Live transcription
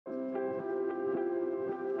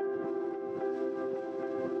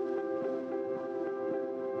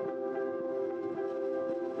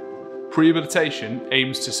Prehabilitation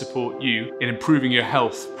aims to support you in improving your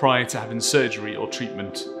health prior to having surgery or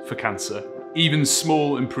treatment for cancer. Even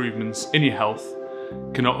small improvements in your health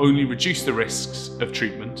can not only reduce the risks of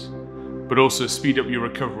treatment, but also speed up your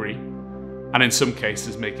recovery and in some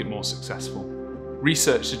cases make it more successful.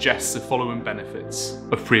 Research suggests the following benefits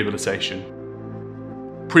of prehabilitation.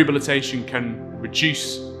 Prehabilitation can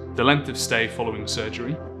reduce the length of stay following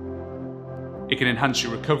surgery. It can enhance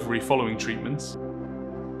your recovery following treatments.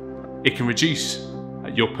 It can reduce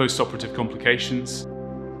your post-operative complications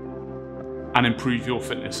and improve your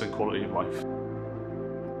fitness and quality of life.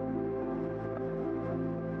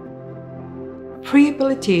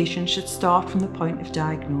 Prehabilitation should start from the point of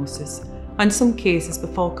diagnosis, and in some cases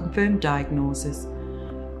before confirmed diagnosis.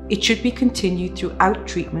 It should be continued throughout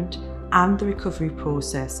treatment and the recovery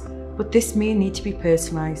process, but this may need to be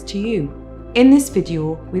personalised to you. In this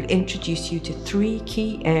video, we'll introduce you to 3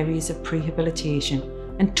 key areas of prehabilitation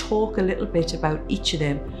and talk a little bit about each of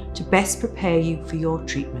them to best prepare you for your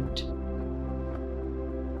treatment.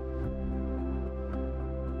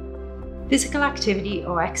 Physical activity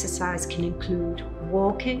or exercise can include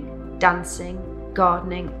walking, dancing,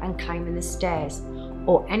 gardening and climbing the stairs,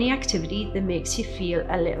 or any activity that makes you feel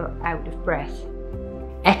a little out of breath.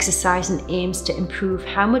 Exercising aims to improve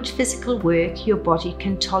how much physical work your body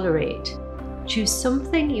can tolerate. Choose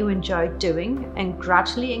something you enjoy doing and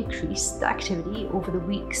gradually increase the activity over the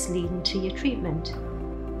weeks leading to your treatment.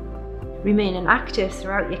 Remaining active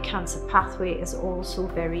throughout your cancer pathway is also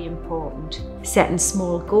very important. Setting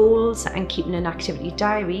small goals and keeping an activity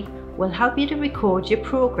diary will help you to record your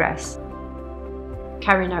progress.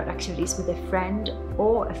 Carrying out activities with a friend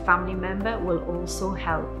or a family member will also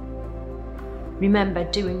help. Remember,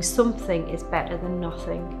 doing something is better than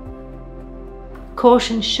nothing.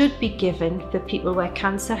 Caution should be given for people where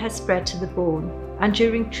cancer has spread to the bone and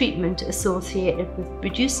during treatment associated with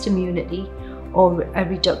reduced immunity or a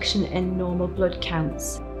reduction in normal blood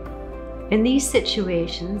counts. In these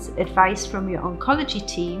situations, advice from your oncology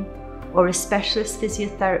team or a specialist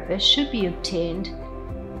physiotherapist should be obtained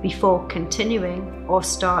before continuing or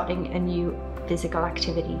starting a new physical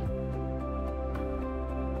activity.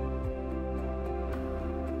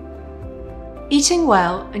 Eating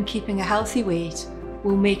well and keeping a healthy weight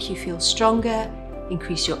will make you feel stronger,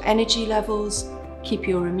 increase your energy levels, keep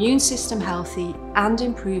your immune system healthy and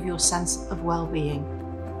improve your sense of well-being.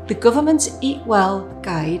 The government's Eat Well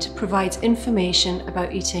guide provides information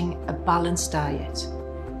about eating a balanced diet.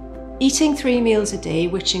 Eating 3 meals a day,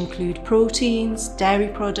 which include proteins, dairy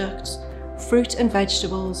products, fruit and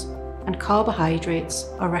vegetables, and carbohydrates,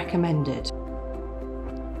 are recommended.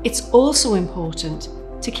 It's also important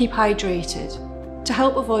to keep hydrated to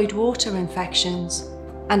help avoid water infections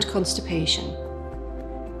and constipation.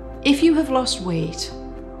 If you have lost weight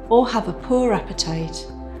or have a poor appetite,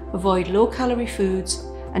 avoid low-calorie foods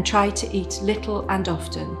and try to eat little and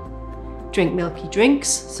often. Drink milky drinks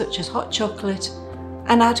such as hot chocolate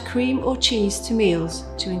and add cream or cheese to meals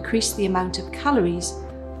to increase the amount of calories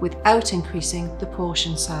without increasing the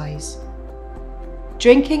portion size.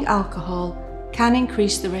 Drinking alcohol can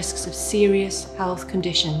increase the risks of serious health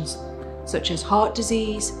conditions such as heart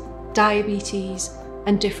disease, diabetes,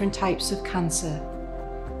 and different types of cancer.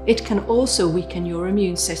 It can also weaken your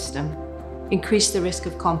immune system, increase the risk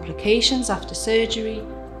of complications after surgery,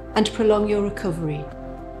 and prolong your recovery.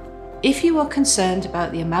 If you are concerned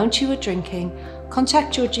about the amount you are drinking,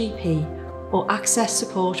 contact your GP or access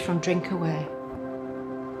support from DrinkAware.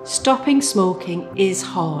 Stopping smoking is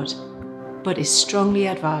hard, but is strongly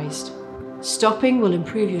advised. Stopping will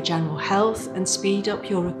improve your general health and speed up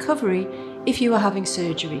your recovery if you are having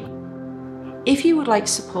surgery. If you would like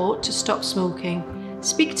support to stop smoking,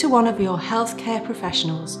 speak to one of your healthcare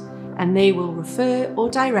professionals and they will refer or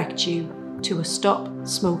direct you to a stop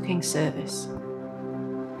smoking service.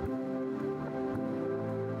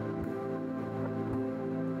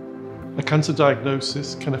 A cancer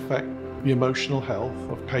diagnosis can affect the emotional health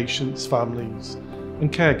of patients, families,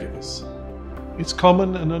 and caregivers. It's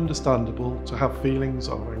common and understandable to have feelings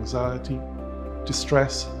of anxiety,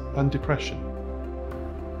 distress, and depression.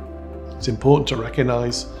 It's important to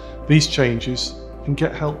recognise these changes and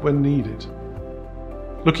get help when needed.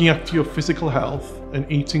 Looking after your physical health and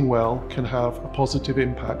eating well can have a positive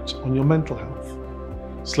impact on your mental health.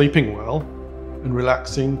 Sleeping well and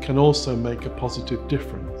relaxing can also make a positive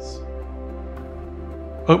difference.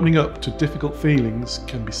 Opening up to difficult feelings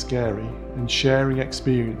can be scary, and sharing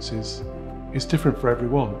experiences is different for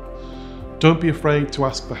everyone. Don't be afraid to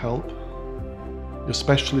ask for help. Your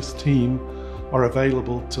specialist team are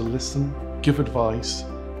available to listen, give advice,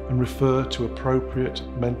 and refer to appropriate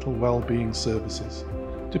mental well-being services,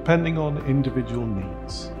 depending on individual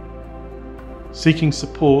needs. Seeking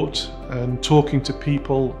support and talking to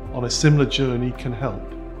people on a similar journey can help.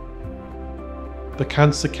 The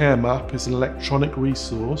Cancer Care Map is an electronic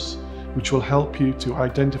resource which will help you to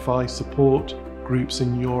identify support groups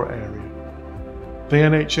in your area. The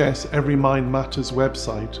NHS Every Mind Matters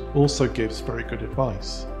website also gives very good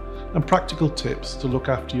advice and practical tips to look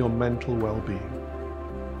after your mental well-being.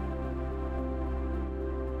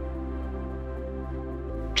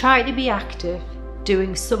 Try to be active.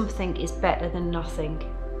 Doing something is better than nothing.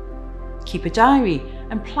 Keep a diary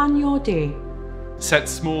and plan your day. Set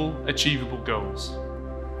small, achievable goals.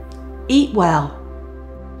 Eat well.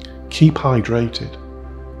 Keep hydrated.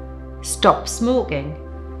 Stop smoking.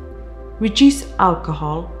 Reduce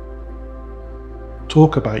alcohol.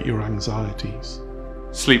 Talk about your anxieties.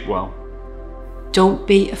 Sleep well. Don't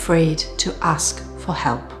be afraid to ask for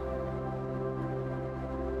help.